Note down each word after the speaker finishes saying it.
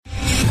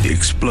The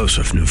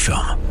explosive new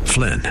film,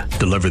 Flynn,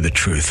 deliver the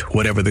truth,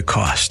 whatever the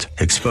cost.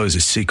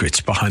 Exposes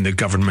secrets behind the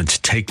government's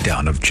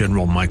takedown of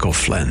General Michael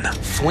Flynn.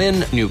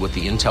 Flynn knew what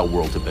the intel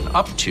world had been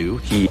up to.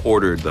 He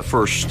ordered the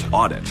first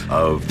audit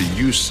of the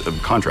use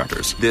of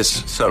contractors.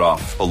 This set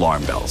off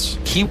alarm bells.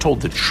 He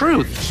told the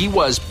truth. He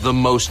was the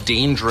most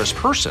dangerous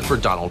person for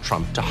Donald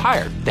Trump to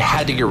hire. They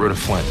had to get rid of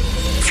Flynn.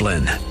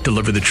 Flynn,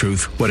 deliver the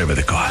truth, whatever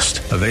the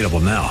cost. Available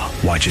now.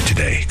 Watch it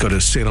today. Go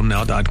to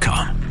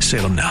salemnow.com.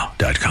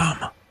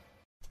 salemnow.com.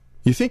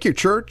 You think your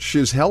church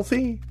is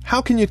healthy?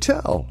 How can you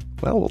tell?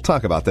 Well, we'll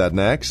talk about that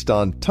next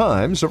on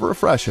Times of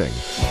Refreshing.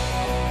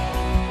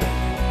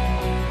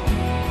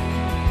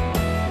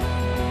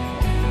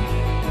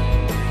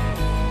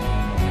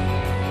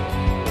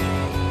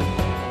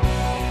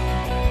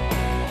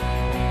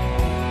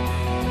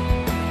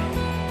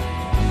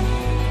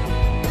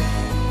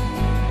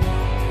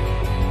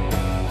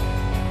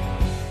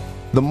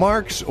 The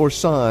marks or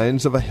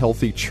signs of a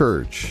healthy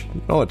church.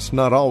 No, it's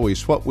not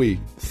always what we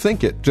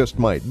think it just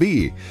might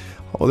be.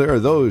 Oh, there are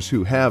those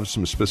who have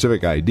some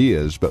specific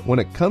ideas, but when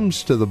it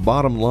comes to the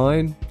bottom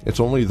line, it's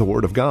only the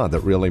Word of God that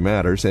really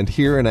matters. And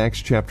here in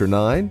Acts chapter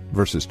 9,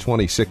 verses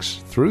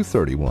 26 through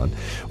 31,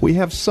 we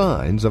have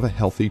signs of a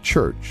healthy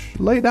church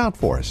laid out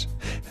for us.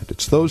 And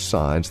it's those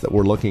signs that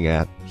we're looking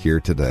at here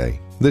today.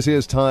 This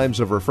is Times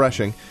of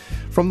Refreshing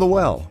from The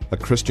Well, a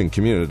Christian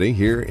community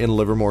here in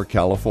Livermore,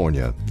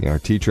 California. Our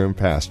teacher and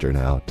pastor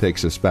now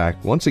takes us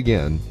back once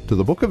again to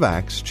the book of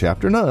Acts,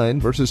 chapter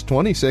 9, verses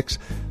 26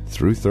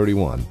 through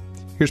 31.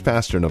 Here's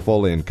Pastor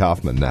Napoleon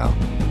Kaufman now.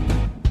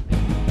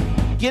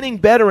 Getting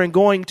better and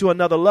going to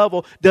another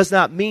level does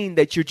not mean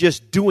that you're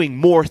just doing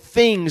more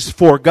things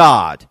for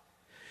God.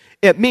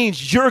 It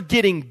means you're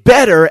getting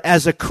better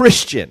as a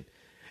Christian.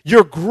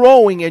 You're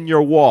growing in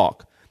your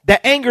walk.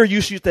 The anger you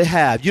used to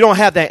have, you don't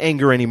have that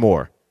anger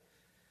anymore.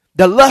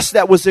 The lust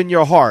that was in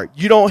your heart,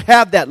 you don't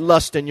have that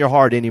lust in your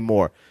heart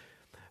anymore.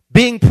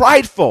 Being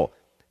prideful,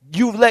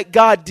 you've let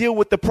God deal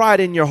with the pride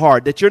in your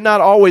heart, that you're not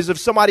always, if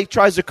somebody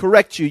tries to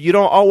correct you, you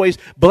don't always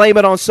blame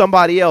it on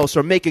somebody else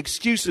or make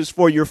excuses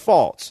for your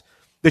faults,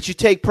 that you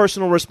take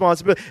personal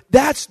responsibility.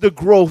 That's the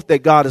growth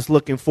that God is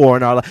looking for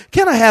in our life.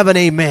 Can I have an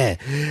amen?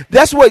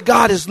 That's what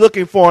God is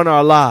looking for in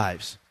our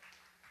lives,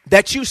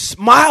 that you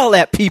smile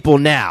at people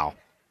now.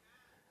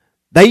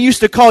 They used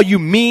to call you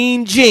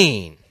Mean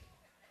Gene.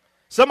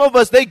 Some of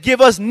us, they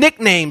give us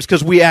nicknames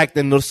because we act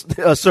in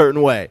a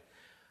certain way.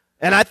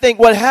 And I think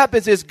what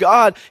happens is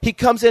God, He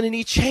comes in and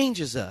He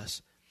changes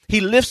us. He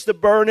lifts the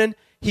burden.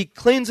 He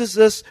cleanses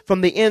us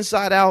from the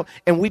inside out,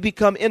 and we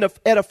become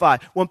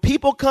edified. When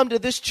people come to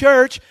this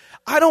church,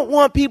 I don't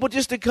want people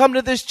just to come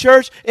to this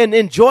church and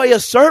enjoy a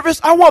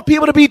service. I want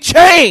people to be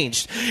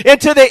changed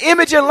into the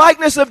image and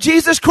likeness of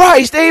Jesus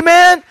Christ.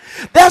 Amen?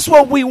 That's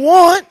what we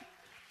want.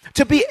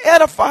 To be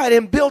edified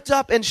and built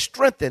up and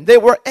strengthened. They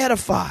were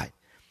edified.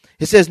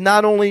 It says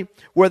not only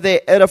were they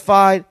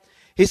edified,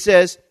 he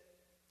says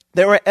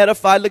they were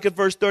edified. Look at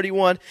verse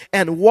 31.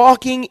 And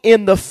walking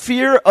in the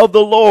fear of the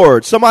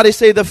Lord. Somebody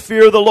say the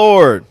fear of the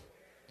Lord.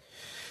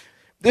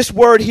 This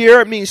word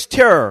here, it means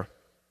terror.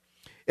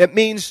 It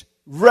means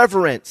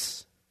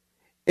reverence.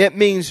 It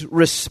means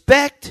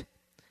respect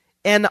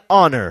and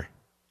honor.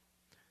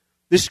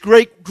 This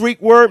great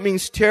Greek word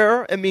means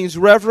terror. It means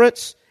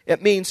reverence.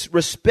 It means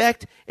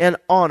respect and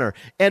honor.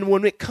 And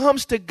when it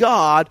comes to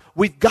God,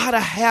 we've got to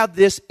have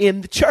this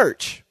in the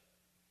church.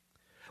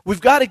 We've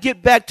got to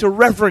get back to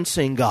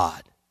reverencing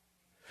God,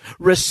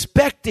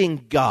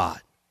 respecting God,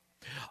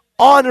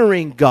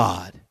 honoring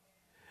God,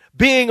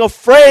 being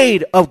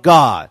afraid of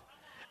God.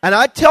 And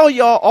I tell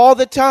y'all all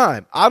the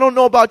time, I don't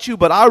know about you,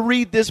 but I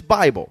read this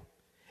Bible,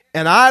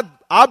 and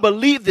I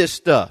believe this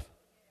stuff.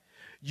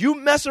 You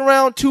mess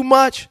around too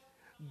much,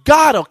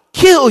 God will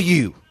kill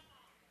you.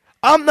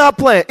 I'm not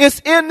playing. It's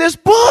in this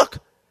book.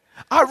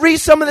 I read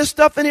some of this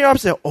stuff in here. I'm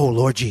saying, oh,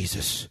 Lord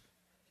Jesus.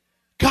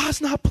 God's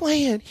not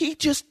playing. He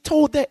just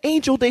told the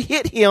angel to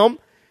hit him,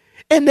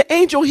 and the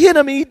angel hit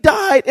him, and he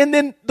died, and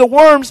then the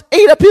worms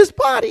ate up his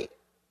body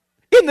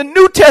in the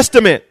New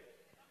Testament.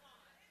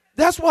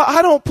 That's why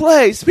I don't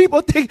play. People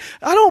think,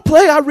 I don't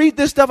play. I read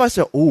this stuff. I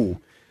say, oh,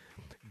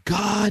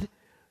 God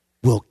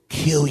will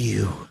kill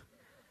you.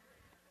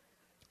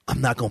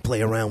 I'm not going to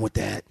play around with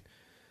that.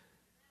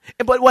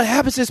 But what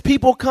happens is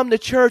people come to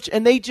church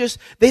and they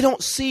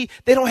don't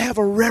have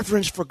a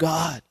reverence for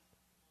God,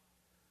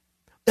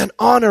 an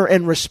honor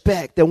and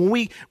respect. That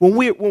when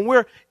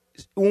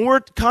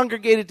we're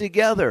congregated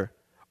together,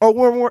 or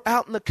when we're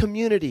out in the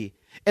community,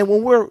 and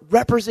when we're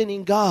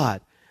representing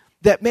God,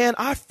 that man,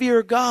 I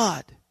fear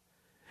God.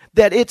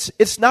 That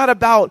it's not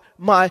about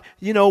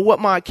what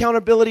my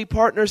accountability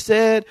partner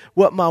said,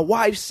 what my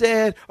wife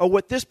said, or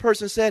what this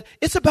person said.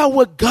 It's about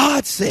what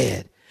God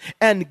said.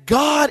 And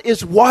God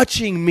is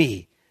watching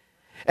me.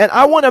 And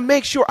I want to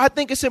make sure, I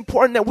think it's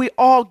important that we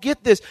all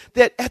get this,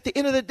 that at the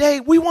end of the day,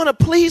 we want to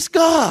please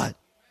God.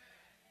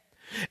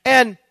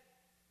 And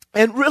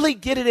really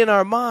get it in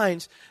our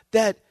minds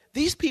that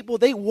these people,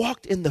 they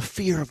walked in the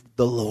fear of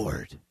the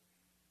Lord.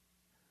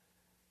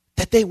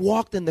 that they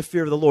walked in the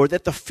fear of the Lord,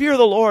 that the fear of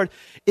the Lord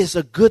is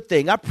a good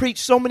thing. I preach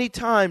so many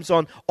times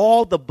on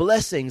all the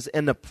blessings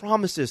and the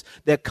promises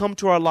that come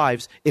to our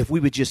lives if we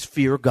would just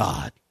fear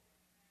God.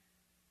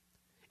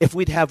 If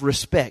we'd have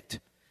respect,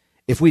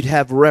 if we'd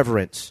have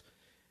reverence,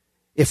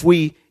 if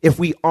we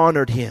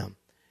honored him,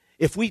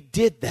 if we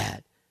did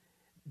that,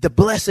 the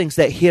blessings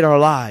that hit our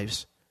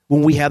lives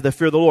when we have the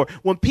fear of the Lord.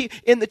 When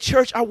in the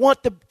church, I want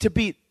to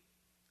be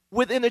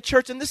within the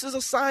church, and this is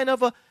a sign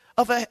of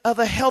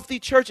a healthy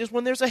church, is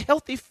when there's a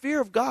healthy fear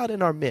of God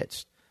in our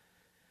midst.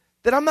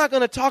 That I'm not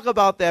going to talk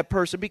about that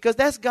person because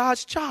that's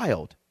God's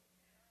child.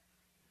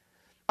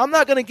 I'm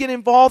not going to get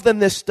involved in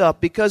this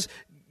stuff because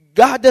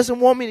God doesn't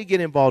want me to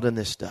get involved in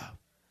this stuff.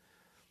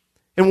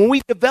 And when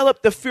we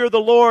develop the fear of the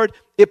Lord,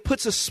 it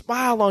puts a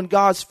smile on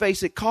God's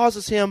face. It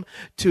causes him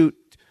to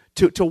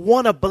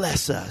want to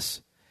bless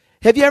us.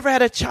 Have you ever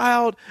had a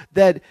child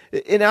that,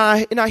 and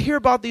I hear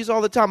about these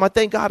all the time. I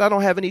thank God I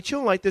don't have any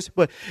children like this,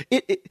 but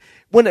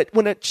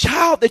when a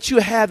child that you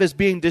have is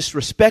being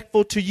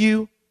disrespectful to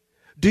you,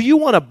 do you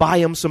want to buy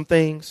them some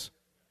things?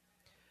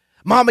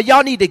 Mama,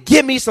 y'all need to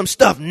give me some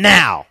stuff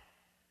now.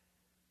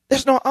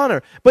 There's no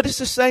honor. But it's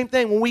the same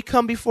thing when we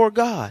come before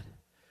God.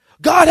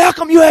 God, how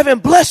come you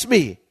haven't blessed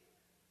me?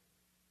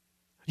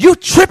 You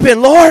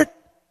tripping, Lord.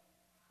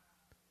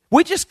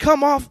 We just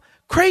come off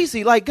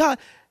crazy like, God,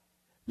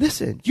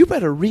 listen, you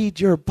better read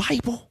your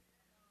Bible.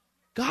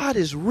 God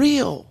is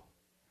real.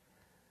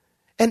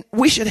 And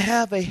we should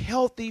have a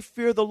healthy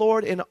fear of the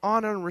Lord and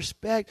honor and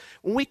respect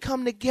when we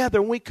come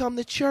together, when we come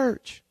to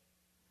church.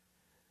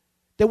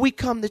 That we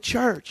come to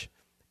church.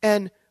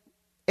 And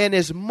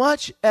as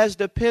much as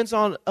depends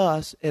on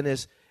us, and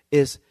is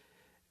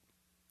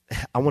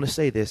I want to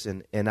say this,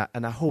 and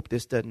I hope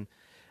this doesn't,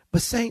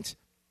 but saints,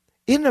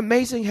 isn't it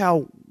amazing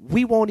how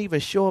we won't even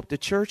show up to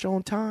church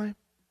on time?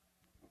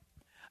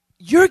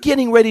 You're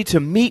getting ready to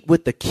meet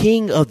with the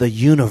King of the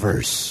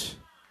universe.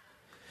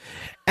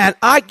 And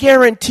I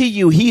guarantee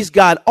you he's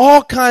got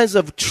all kinds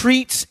of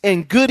treats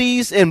and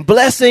goodies and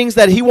blessings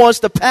that he wants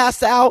to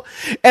pass out.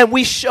 And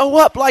we show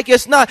up like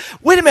it's not.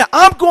 Wait a minute,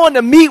 I'm going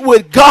to meet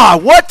with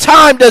God. What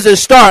time does it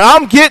start?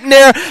 I'm getting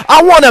there.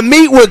 I want to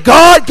meet with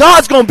God.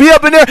 God's going to be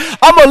up in there.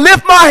 I'm going to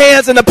lift my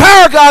hands and the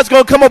power of God's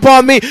going to come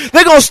upon me.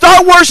 They're going to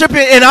start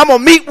worshiping and I'm going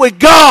to meet with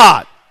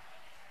God.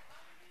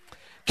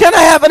 Can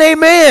I have an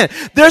amen?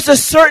 There's a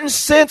certain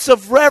sense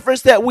of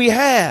reverence that we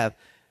have,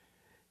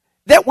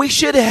 that we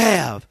should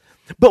have.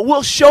 But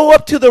we'll show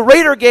up to the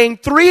Raider game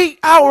 3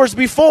 hours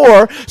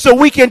before so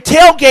we can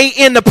tailgate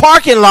in the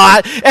parking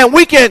lot and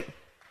we can,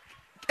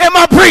 am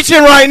I preaching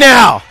right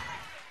now?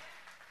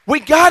 We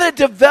got to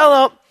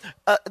develop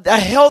a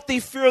healthy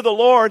fear of the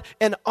Lord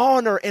and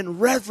honor and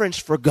reverence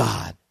for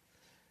God.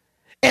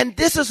 And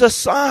this is a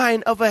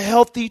sign of a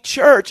healthy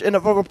church and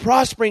of a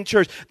prospering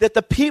church, that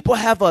the people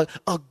have a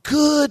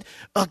good,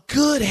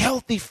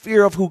 healthy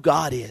fear of who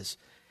God is.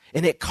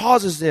 And it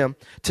causes them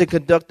to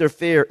conduct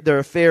their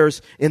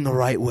affairs in the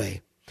right way.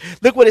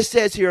 Look what it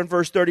says here in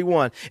verse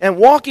 31. And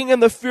walking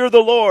in the fear of the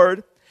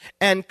Lord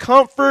and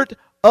comfort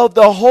of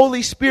the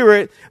Holy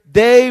Spirit,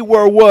 they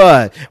were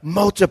what?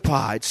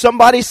 Multiplied.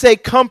 Somebody say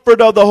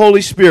comfort of the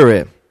Holy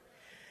Spirit.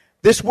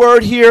 This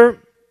word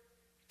here,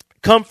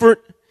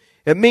 comfort,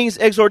 it means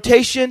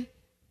exhortation.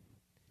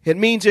 It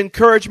means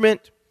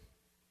encouragement.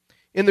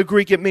 In the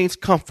Greek, it means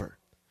comfort.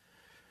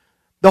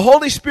 The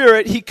Holy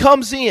Spirit, he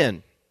comes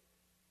in.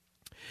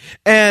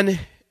 And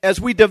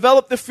as we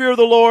develop the fear of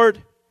the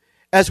Lord,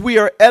 as we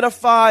are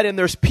edified and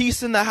there's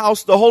peace in the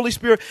house, the Holy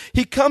Spirit,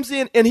 he comes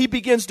in and he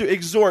begins to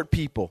exhort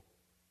people.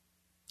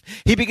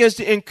 He begins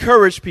to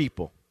encourage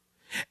people.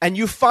 And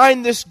you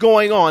find this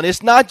going on.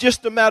 It's not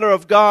just a matter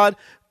of God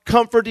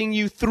comforting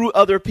you through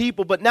other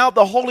people, but now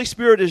the Holy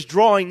Spirit is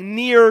drawing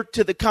near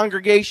to the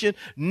congregation,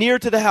 near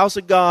to the house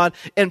of God,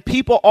 and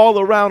people all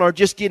around are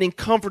just getting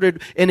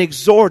comforted and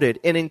exhorted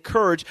and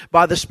encouraged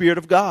by the Spirit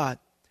of God.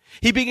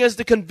 He begins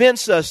to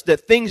convince us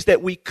that things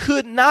that we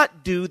could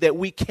not do, that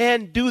we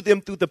can do them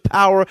through the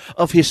power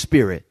of His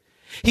Spirit.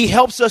 He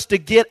helps us to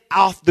get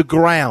off the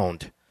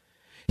ground.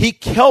 He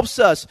helps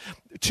us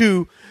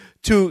to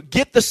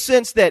get the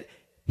sense that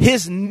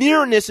His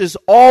nearness is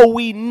all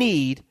we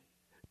need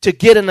to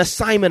get an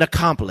assignment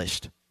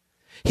accomplished.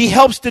 He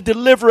helps to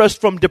deliver us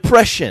from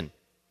depression.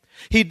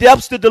 He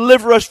helps to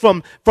deliver us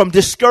from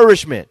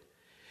discouragement.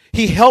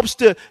 He helps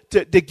to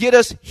get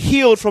us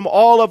healed from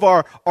all of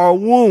our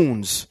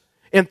wounds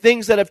and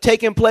things that have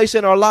taken place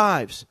in our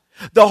lives.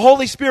 The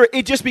Holy Spirit,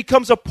 it just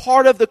becomes a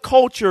part of the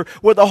culture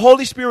where the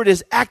Holy Spirit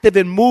is active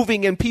and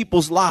moving in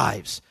people's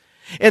lives.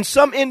 And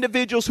some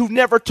individuals who've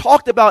never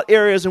talked about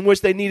areas in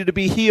which they needed to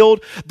be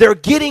healed, they're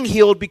getting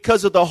healed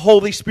because of the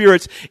Holy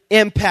Spirit's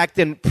impact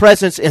and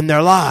presence in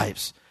their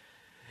lives.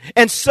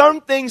 And some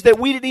things that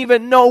we didn't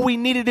even know we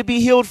needed to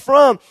be healed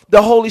from,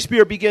 the Holy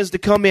Spirit begins to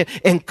come in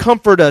and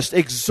comfort us,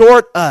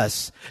 exhort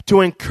us,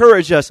 to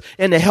encourage us,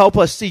 and to help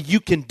us see you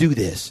can do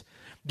this.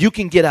 You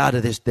can get out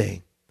of this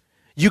thing.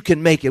 You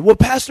can make it. Well,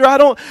 Pastor,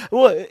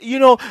 Lord,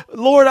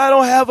 I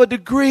don't have a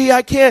degree.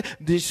 I can't.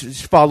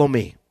 Just follow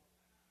me.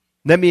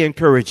 Let me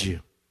encourage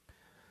you.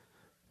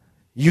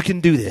 You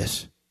can do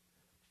this.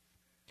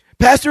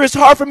 Pastor, it's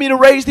hard for me to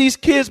raise these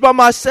kids by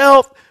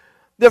myself.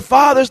 Their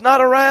father's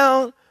not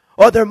around,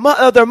 or their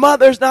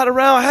mother's not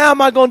around. How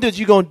am I going to do this?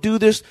 You're going to do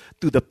this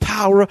through the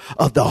power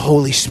of the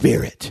Holy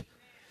Spirit.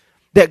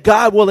 That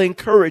God will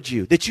encourage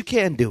you that you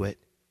can do it.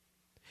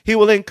 He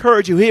will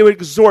encourage you. He will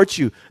exhort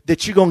you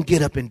that you're going to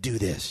get up and do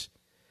this.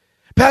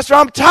 Pastor,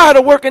 I'm tired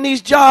of working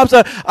these jobs.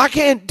 I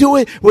can't do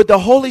it. With the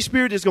Holy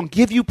Spirit is going to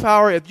give you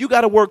power. If you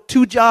got to work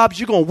 2 jobs,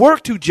 you're going to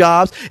work 2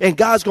 jobs, and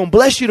God's going to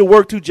bless you to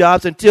work 2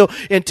 jobs until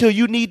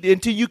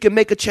you can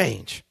make a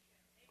change.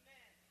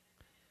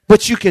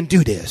 But you can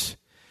do this.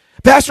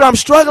 Pastor, I'm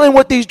struggling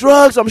with these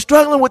drugs. I'm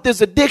struggling with this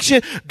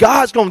addiction.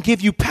 God's going to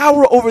give you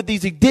power over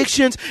these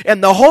addictions,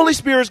 and the Holy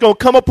Spirit is going to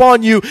come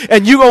upon you,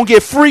 and you're going to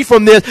get free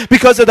from this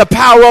because of the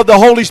power of the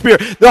Holy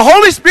Spirit. The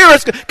Holy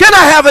Spirit, can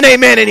I have an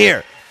amen in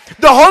here?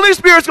 The Holy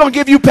Spirit's going to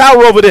give you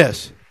power over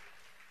this.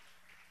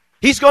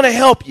 He's going to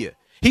help you.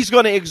 He's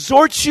going to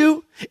exhort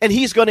you, and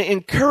he's going to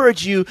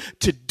encourage you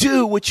to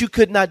do what you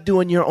could not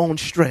do in your own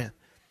strength.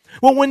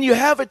 Well, when you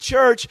have a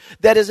church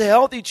that is a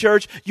healthy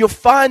church, you'll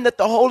find that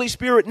the Holy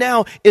Spirit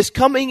now is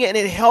coming in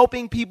and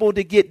helping people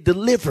to get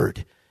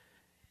delivered,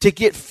 to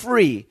get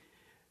free,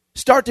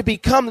 start to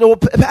become, well,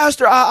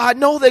 Pastor, I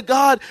know that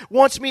God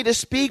wants me to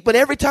speak, but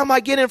every time I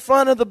get in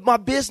front of my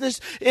business,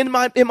 in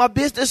my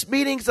business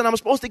meetings, and I'm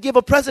supposed to give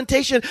a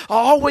presentation, I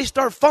always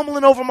start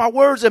fumbling over my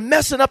words and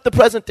messing up the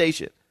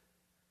presentation.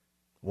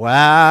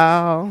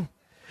 Wow.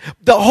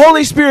 The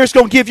Holy Spirit's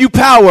going to give you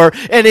power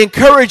and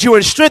encourage you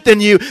and strengthen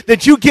you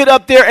that you get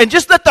up there and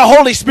just let the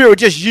Holy Spirit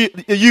just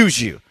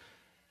use you.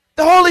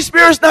 The Holy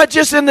Spirit's not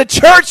just in the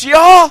church,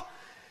 y'all.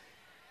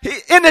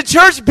 In the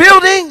church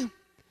building,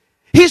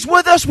 he's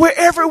with us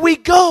wherever we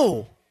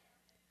go.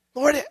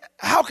 Lord,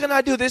 how can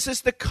I do this?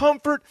 It's the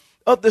comfort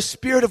of the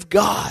Spirit of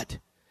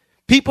God.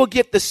 People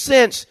get the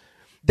sense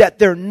that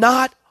they're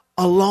not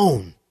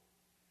alone.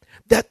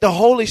 That the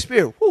Holy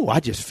Spirit, I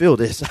just feel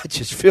this. I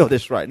just feel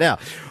this right now.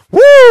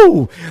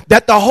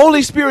 That the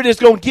Holy Spirit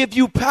is going to give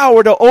you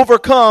power to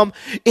overcome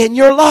in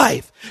your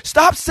life.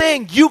 Stop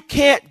saying you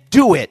can't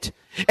do it.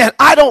 And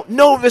I don't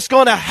know if it's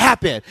going to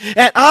happen.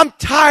 And I'm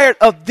tired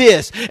of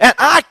this. And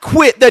I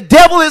quit. The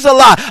devil is a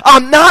lie.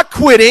 I'm not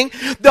quitting.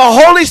 The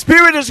Holy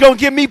Spirit is going to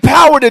give me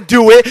power to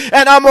do it.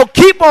 And I'm going to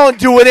keep on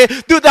doing it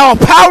through the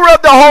power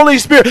of the Holy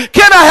Spirit.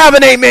 Can I have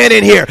an amen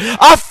in here?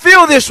 I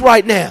feel this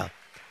right now.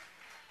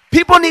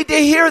 People need to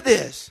hear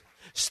this.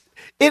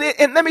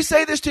 And let me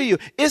say this to you.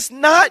 It's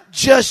not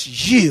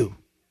just you.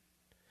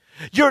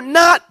 You're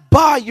not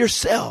by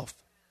yourself.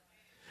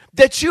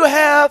 That you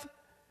have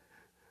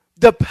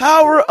the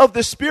power of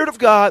the Spirit of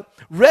God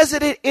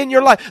resident in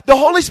your life. The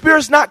Holy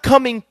Spirit's not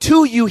coming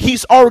to you.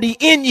 He's already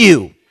in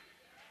you.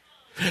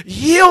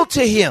 Yield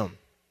to him.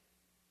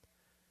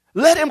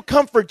 Let him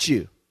comfort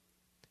you.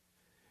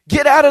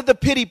 Get out of the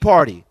pity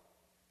party.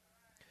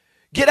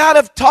 Get out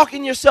of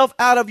talking yourself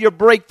out of your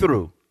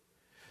breakthrough.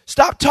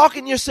 Stop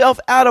talking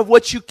yourself out of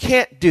what you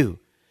can't do.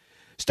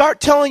 Start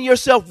telling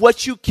yourself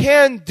what you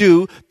can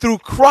do through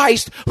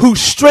Christ who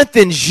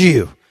strengthens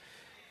you.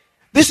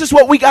 This is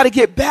what we got to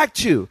get back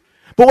to.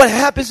 But what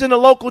happens in the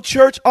local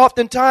church,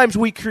 oftentimes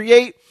we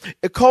create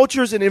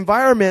cultures and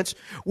environments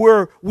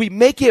where we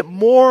make it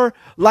more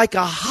like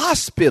a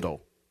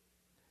hospital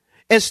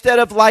instead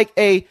of like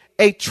a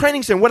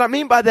training center. What I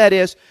mean by that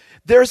is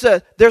there's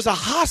a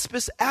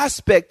hospice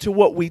aspect to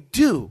what we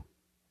do.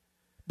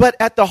 But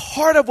at the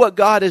heart of what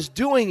God is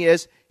doing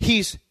is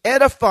he's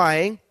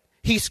edifying,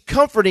 he's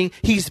comforting,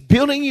 he's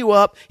building you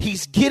up,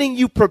 he's getting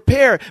you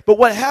prepared. But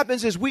what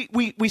happens is we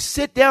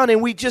sit down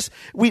and we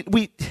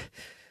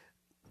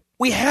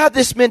have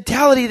this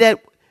mentality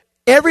that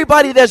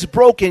everybody that's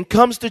broken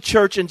comes to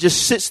church and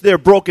just sits there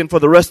broken for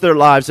the rest of their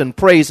lives and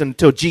prays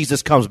until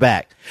Jesus comes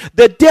back.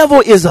 The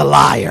devil is a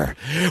liar.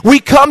 We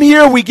come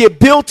here, we get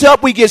built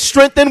up, we get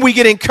strengthened, we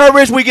get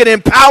encouraged, we get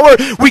empowered,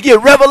 we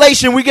get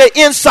revelation, we get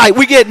insight,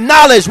 we get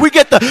knowledge, we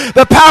get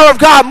the power of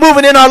God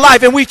moving in our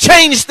life, and we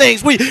change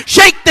things, we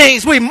shake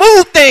things, we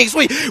move things,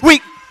 glory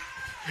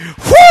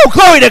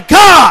to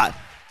God.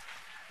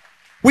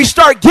 We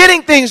start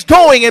getting things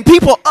going and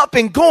people up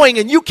and going,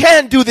 and you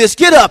can do this.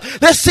 Get up.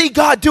 Let's see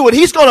God do it.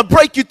 He's going to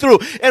break you through.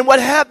 And what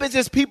happens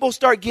is people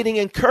start getting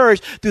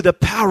encouraged through the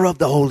power of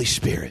the Holy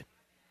Spirit.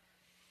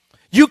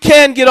 You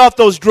can get off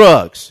those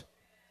drugs.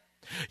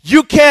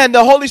 You can.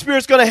 The Holy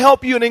Spirit's going to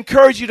help you and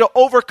encourage you to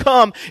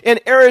overcome in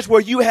areas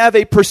where you have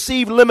a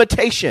perceived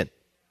limitation.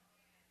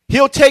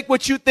 He'll take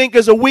what you think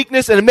is a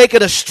weakness and make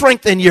it a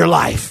strength in your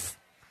life.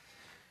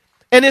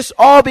 And it's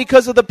all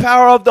because of the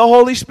power of the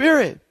Holy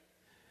Spirit.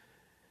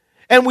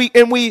 And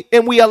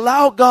we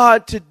allow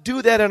God to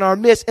do that in our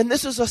midst. And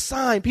this is a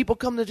sign. People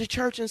come to the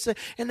church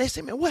and they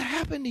say, man, what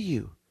happened to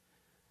you?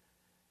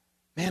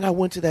 Man, I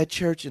went to that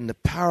church and the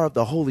power of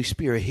the Holy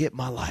Spirit hit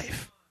my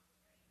life.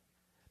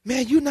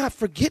 Man, you're not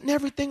forgetting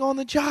everything on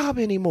the job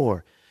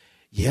anymore.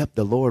 Yep,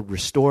 the Lord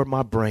restored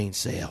my brain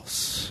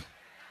cells.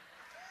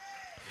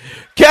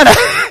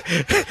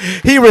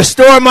 He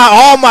restored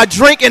all my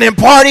drinking and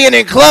partying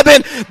and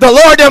clubbing. The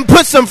Lord done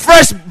put some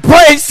fresh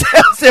brain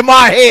cells in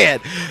my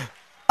head.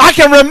 I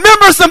can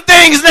remember some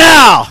things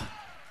now.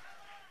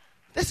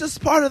 This is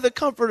part of the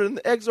comfort and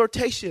the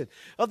exhortation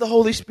of the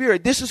Holy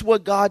Spirit. This is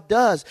what God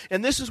does.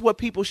 And this is what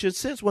people should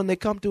sense when they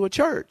come to a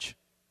church.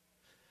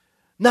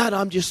 Not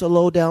I'm just a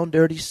low down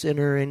dirty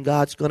sinner and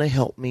God's going to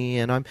help me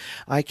and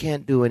I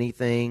can't do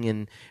anything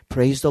and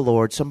praise the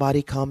Lord.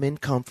 Somebody come and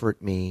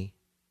comfort me.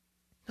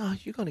 No,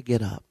 you're going to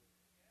get up.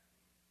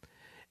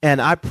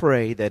 And I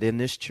pray that in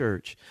this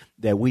church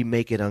that we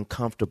make it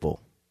uncomfortable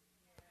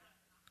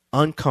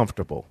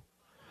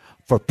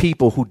for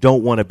people who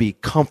don't want to be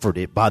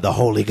comforted by the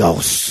Holy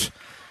Ghost.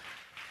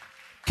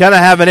 Can I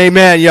have an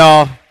amen,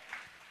 y'all?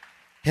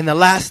 And the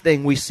last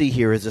thing we see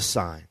here is a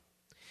sign.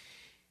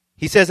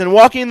 He says, in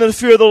walking in the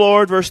fear of the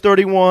Lord, verse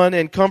 31,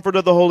 and comfort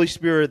of the Holy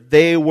Spirit,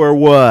 they were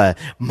what?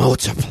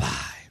 Multiply.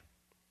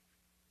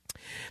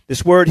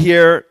 This word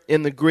here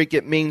in the Greek,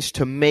 it means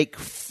to make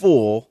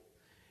full.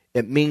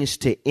 It means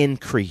to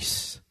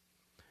increase.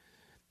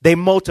 They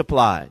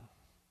multiplied.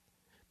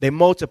 They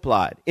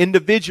multiplied.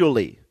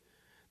 Individually,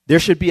 there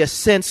should be a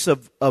sense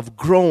of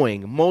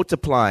growing,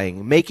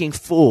 multiplying, making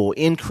full,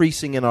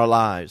 increasing in our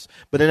lives.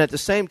 But then at the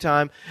same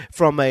time,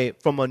 from a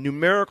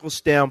numerical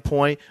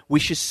standpoint, we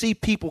should see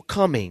people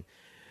coming.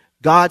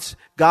 God's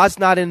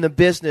not in the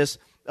business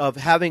of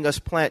having us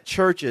plant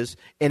churches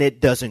and it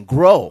doesn't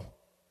grow.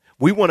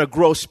 We want to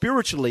grow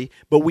spiritually,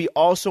 but we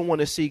also want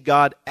to see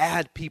God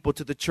add people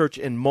to the church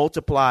and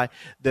multiply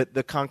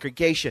the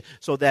congregation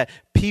so that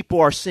people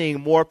are seeing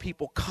more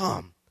people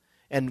come.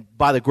 And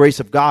by the grace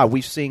of God,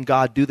 we've seen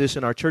God do this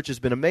in our church. It's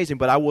been amazing.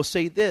 But I will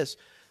say this.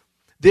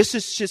 This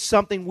is just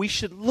something we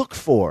should look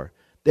for.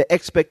 The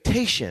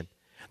expectation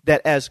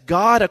that as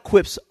God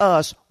equips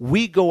us,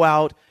 we go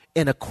out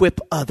and equip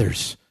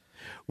others.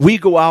 We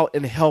go out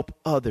and help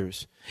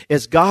others.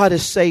 As God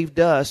has saved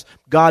us,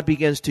 God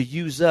begins to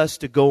use us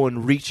to go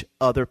and reach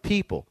other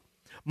people.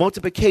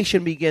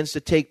 Multiplication begins to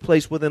take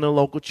place within a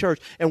local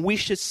church. And we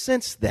should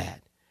sense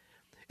that.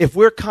 If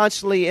we're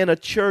constantly in a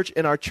church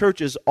and our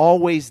church is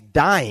always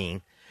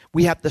dying,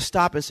 we have to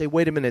stop and say,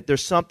 wait a minute,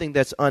 there's something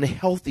that's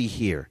unhealthy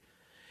here.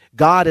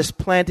 God has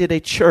planted a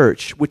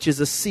church, which is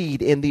a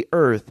seed in the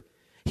earth.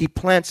 He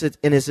plants it,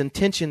 and his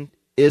intention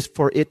is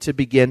for it to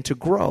begin to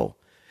grow.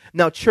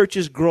 Now,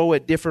 churches grow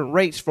at different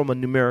rates from a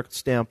numeric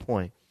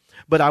standpoint.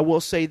 But I will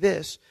say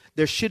this.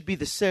 There should be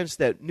the sense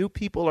that new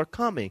people are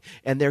coming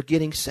and they're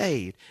getting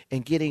saved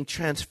and getting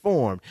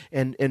transformed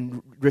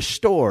and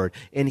restored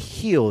and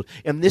healed.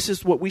 And this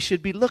is what we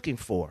should be looking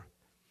for.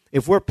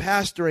 If we're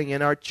pastoring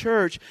and our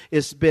church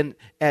has been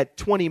at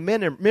 20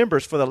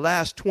 members for the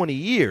last 20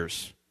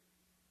 years,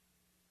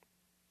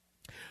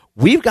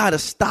 we've got to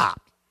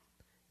stop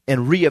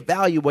and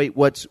reevaluate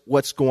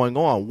what's going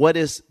on. What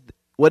is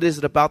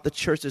it about the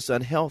church that's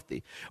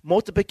unhealthy?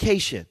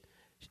 Multiplication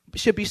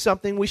should be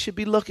something we should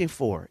be looking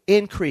for.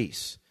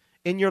 Increase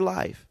in your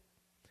life.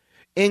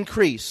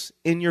 Increase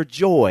in your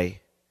joy.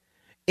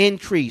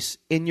 Increase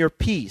in your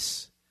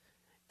peace.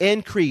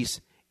 Increase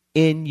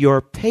in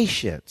your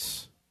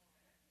patience.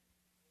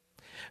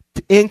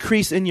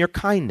 Increase in your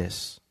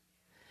kindness.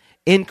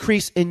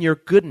 Increase in your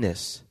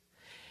goodness.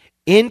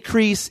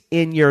 Increase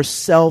in your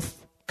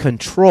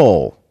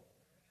self-control.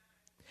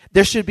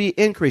 There should be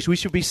increase. We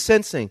should be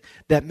sensing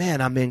that, man,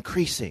 I'm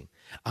increasing.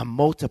 I'm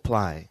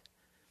multiplying.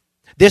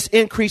 This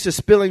increase is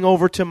spilling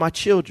over to my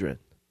children.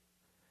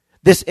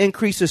 This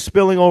increase is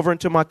spilling over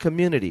into my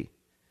community.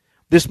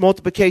 This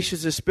multiplication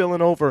is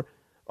spilling over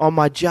on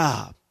my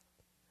job.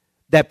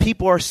 That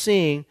people are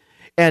seeing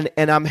and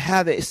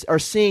are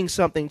seeing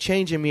something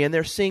change in me, and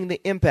they're seeing the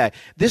impact.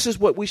 This is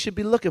what we should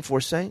be looking for,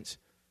 saints.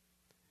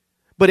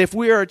 But if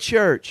we are a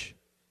church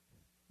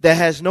that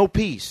has no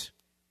peace,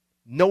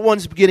 no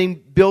one's getting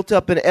built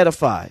up and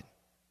edified,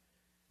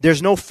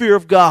 there's no fear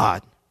of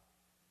God,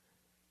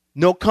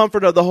 no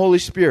comfort of the Holy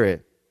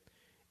Spirit,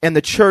 and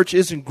the church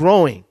isn't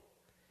growing,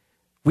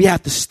 we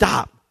have to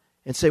stop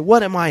and say,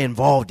 what am I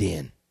involved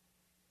in?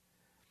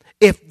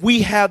 If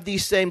we have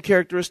these same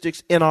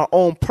characteristics in our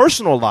own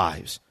personal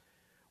lives,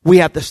 we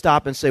have to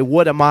stop and say,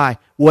 what am I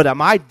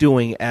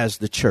doing as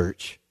the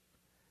church?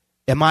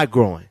 Am I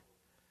growing?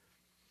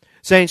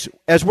 Saints,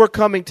 as we're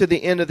coming to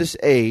the end of this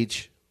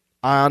age,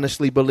 I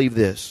honestly believe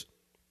this.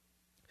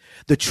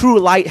 The true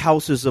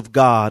lighthouses of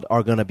God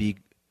are going to be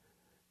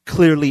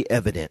clearly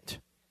evident.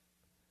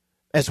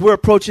 As we're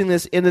approaching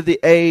this end of the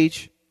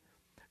age,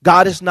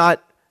 God's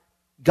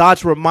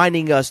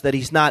reminding us that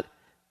he's not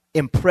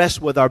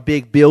impressed with our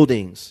big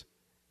buildings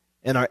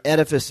and our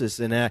edifices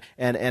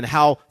and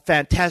how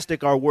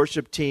fantastic our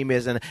worship team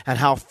is and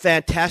how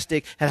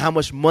fantastic and how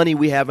much money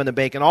we have in the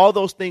bank. And all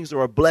those things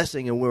are a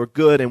blessing and we're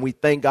good and we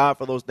thank God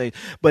for those things.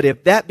 But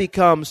if that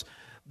becomes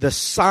the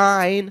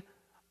sign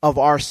of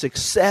our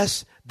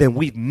success, then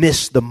we've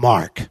missed the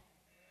mark.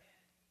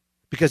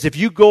 Because if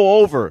you go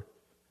over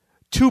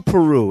to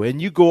Peru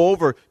and you go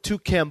over to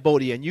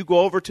Cambodia and you go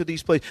over to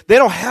these places, they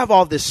don't have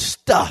all this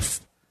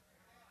stuff,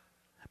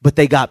 but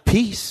they got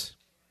peace.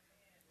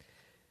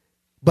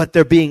 but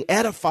they're being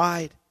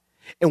edified.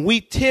 And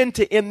we tend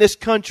to, in this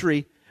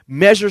country,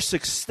 measure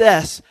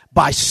success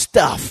by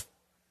stuff.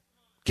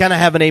 Can I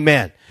have an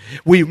amen?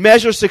 We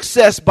measure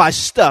success by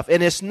stuff,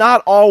 and it's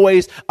not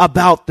always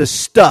about the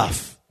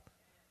stuff.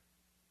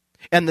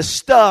 And the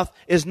stuff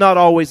is not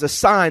always a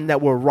sign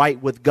that we're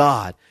right with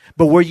God.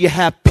 But where you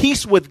have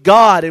peace with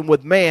God and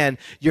with man,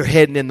 you're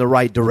heading in the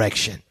right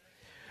direction.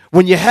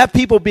 When you have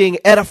people being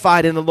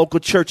edified in the local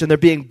church and they're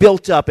being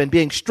built up and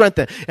being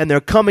strengthened and they're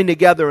coming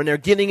together and they're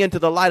getting into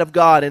the light of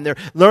God and they're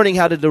learning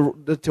how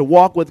to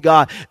walk with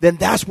God, then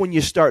that's when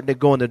you're starting to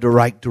go in the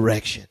right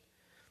direction.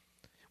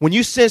 When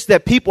you sense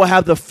that people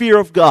have the fear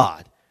of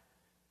God,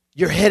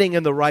 you're heading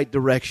in the right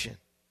direction.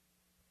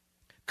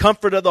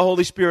 Comfort of the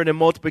Holy Spirit and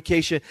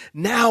multiplication.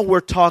 Now we're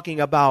talking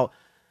about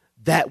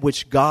that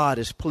which God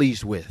is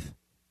pleased with.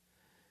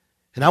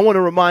 And I want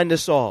to remind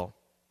us all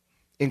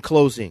in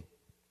closing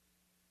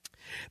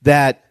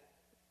that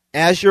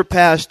as your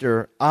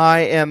pastor,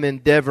 I am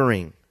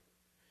endeavoring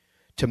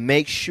to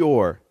make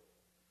sure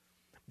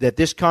that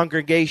this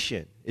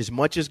congregation, as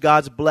much as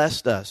God's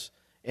blessed us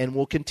and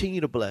will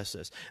continue to bless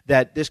us,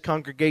 that this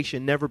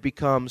congregation never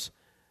becomes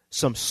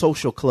some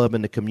social club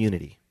in the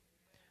community.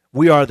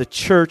 We are the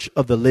church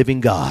of the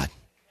living God.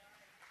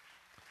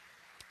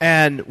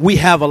 And we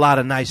have a lot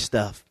of nice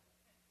stuff.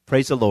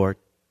 Praise the Lord.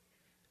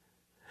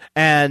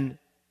 But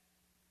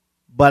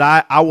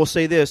I will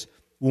say this.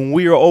 When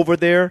we were over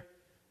there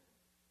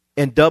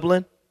in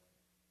Dublin,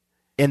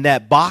 in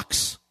that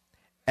box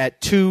at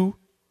 2,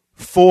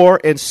 4,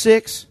 and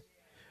 6,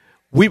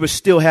 we were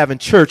still having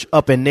church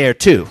up in there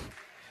too.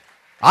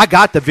 I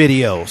got the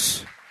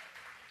videos.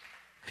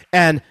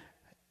 And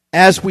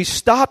as we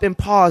stop and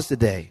pause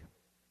today,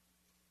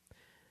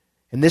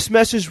 and this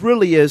message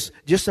really is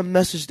just a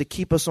message to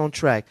keep us on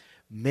track.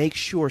 Make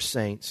sure,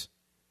 saints,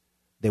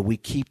 that we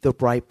keep the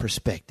right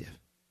perspective.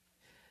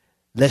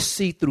 Let's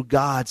see through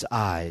God's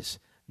eyes,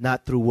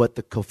 not through what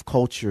the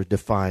culture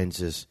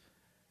defines as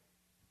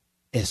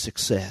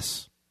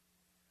success.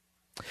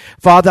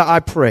 Father, I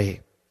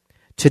pray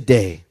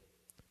today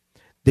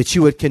that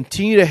you would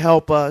continue to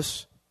help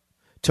us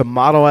to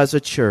model as a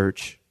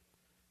church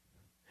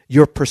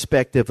your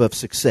perspective of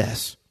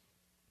success.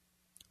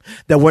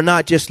 That we're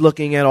not just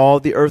looking at all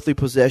the earthly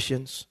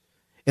possessions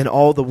and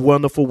all the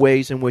wonderful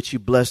ways in which you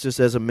blessed us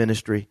as a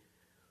ministry.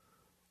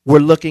 We're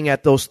looking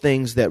at those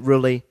things that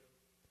really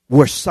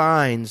were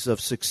signs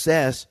of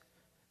success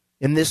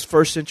in this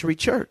first century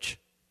church.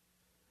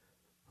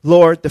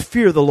 Lord, the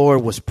fear of the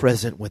Lord was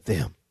present with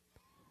them.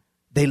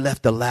 They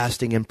left a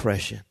lasting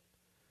impression.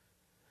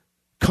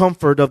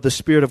 Comfort of the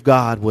Spirit of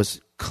God was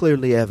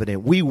clearly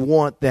evident. We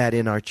want that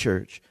in our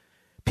church.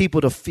 People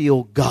to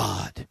feel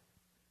God.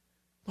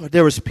 Lord,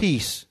 there is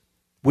peace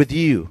with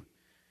you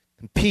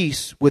and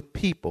peace with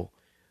people.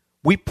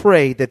 We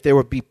pray that there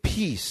would be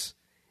peace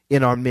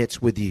in our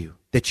midst with you,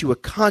 that you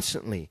would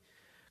constantly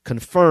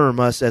confirm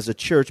us as a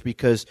church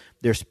because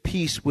there's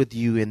peace with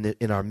you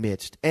in our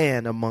midst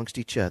and amongst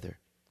each other.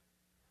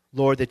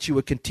 Lord, that you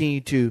would continue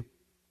to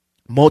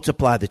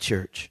multiply the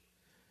church,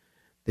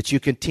 that you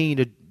continue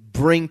to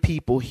bring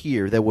people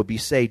here that will be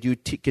saved. You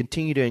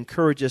continue to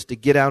encourage us to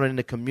get out in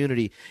the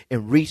community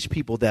and reach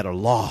people that are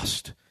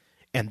lost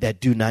and that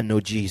do not know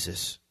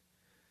Jesus.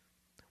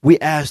 We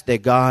ask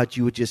that, God,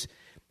 you would just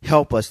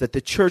help us, that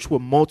the church will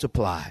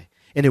multiply.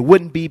 And it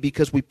wouldn't be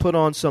because we put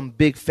on some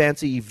big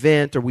fancy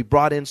event or we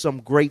brought in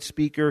some great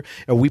speaker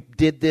or we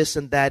did this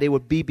and that. It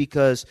would be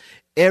because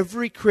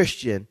every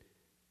Christian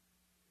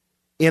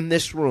in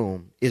this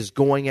room is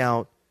going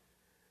out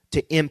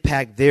to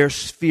impact their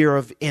sphere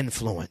of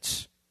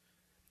influence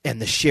and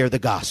to share the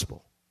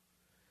gospel.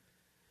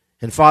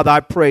 And Father, I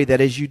pray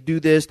that as you do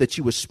this, that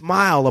you would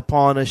smile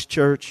upon us,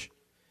 church,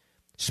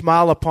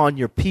 smile upon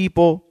your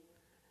people,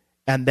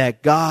 and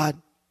that,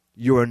 God,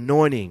 your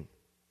anointing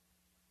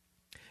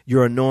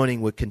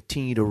would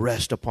continue to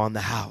rest upon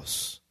the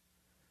house.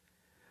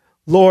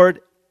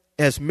 Lord,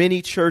 as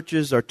many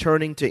churches are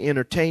turning to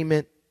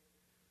entertainment,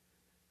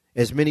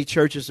 as many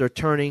churches are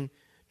turning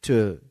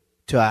to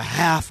a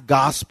half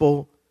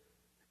gospel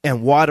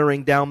and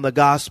watering down the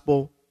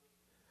gospel,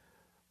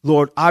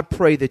 Lord, I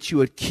pray that you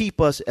would keep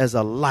us as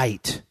a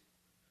light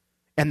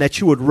and that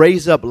you would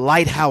raise up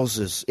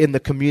lighthouses in the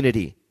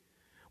community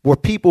where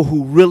people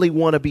who really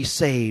want to be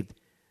saved,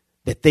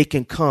 that they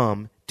can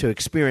come to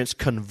experience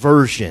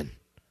conversion.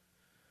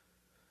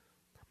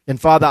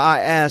 And Father, I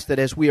ask that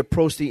as we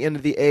approach the end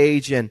of the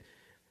age and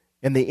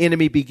the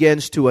enemy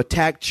begins to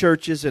attack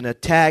churches and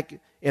attack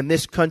in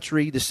this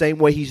country the same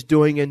way he's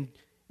doing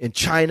in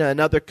China and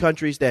other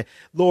countries, that,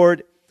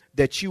 Lord,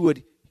 that you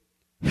would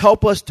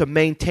help us to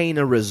maintain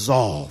a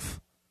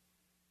resolve,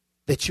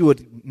 that you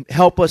would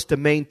help us to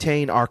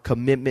maintain our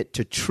commitment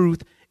to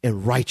truth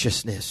and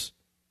righteousness,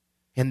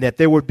 and that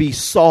there would be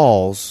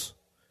Sauls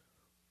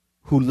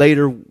who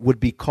later would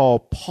be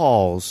called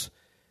Pauls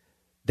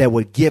that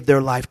would give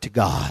their life to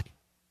God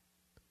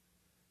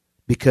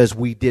because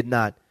we did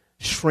not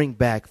shrink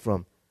back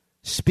from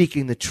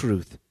speaking the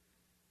truth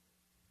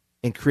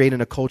and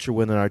creating a culture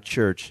within our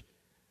church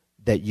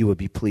that you would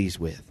be pleased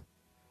with.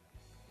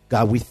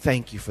 God, we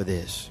thank you for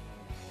this.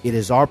 It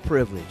is our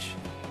privilege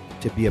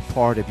to be a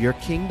part of your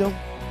kingdom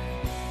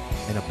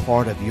and a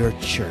part of your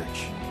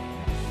church.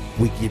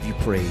 We give you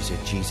praise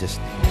in Jesus'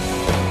 name.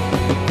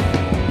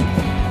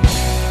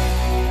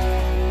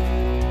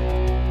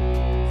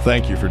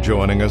 Thank you for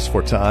joining us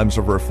for Times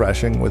of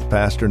Refreshing with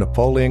Pastor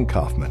Napoleon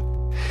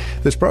Kaufman.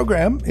 This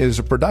program is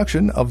a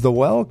production of the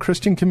Well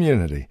Christian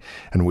Community,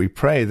 and we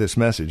pray this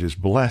message has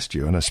blessed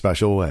you in a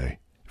special way.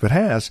 If it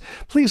has,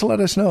 please let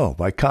us know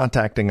by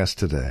contacting us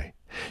today.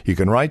 You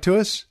can write to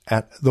us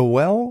at the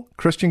Well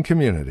Christian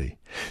Community,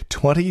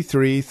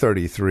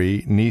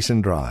 2333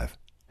 Neeson Drive.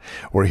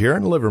 We're here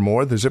in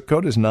Livermore. The zip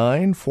code is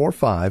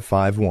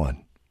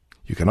 94551.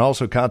 You can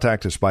also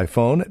contact us by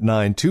phone at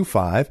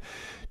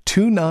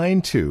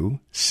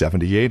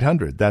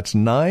 925-292-7800. That's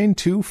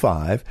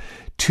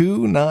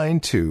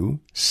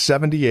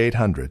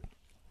 925-292-7800.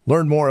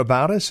 Learn more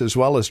about us as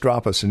well as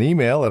drop us an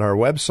email at our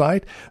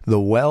website,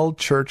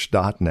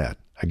 thewellchurch.net.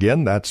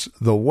 Again, that's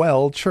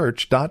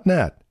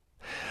thewellchurch.net.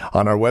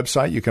 On our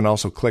website, you can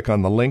also click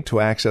on the link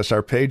to access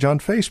our page on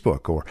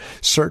Facebook or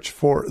search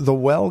for the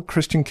Well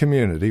Christian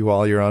Community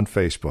while you're on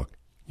Facebook.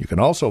 You can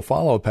also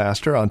follow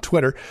Pastor on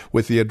Twitter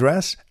with the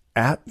address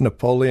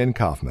 @Napoleon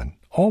Kaufman,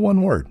 all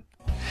one word.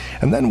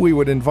 And then we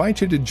would invite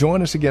you to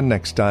join us again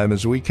next time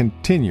as we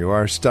continue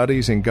our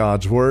studies in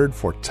God's Word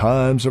for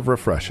Times of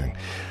Refreshing.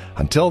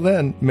 Until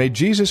then, may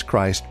Jesus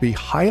Christ be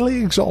highly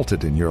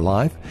exalted in your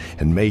life,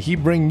 and may He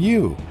bring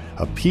you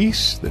a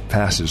peace that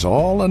passes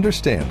all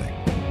understanding.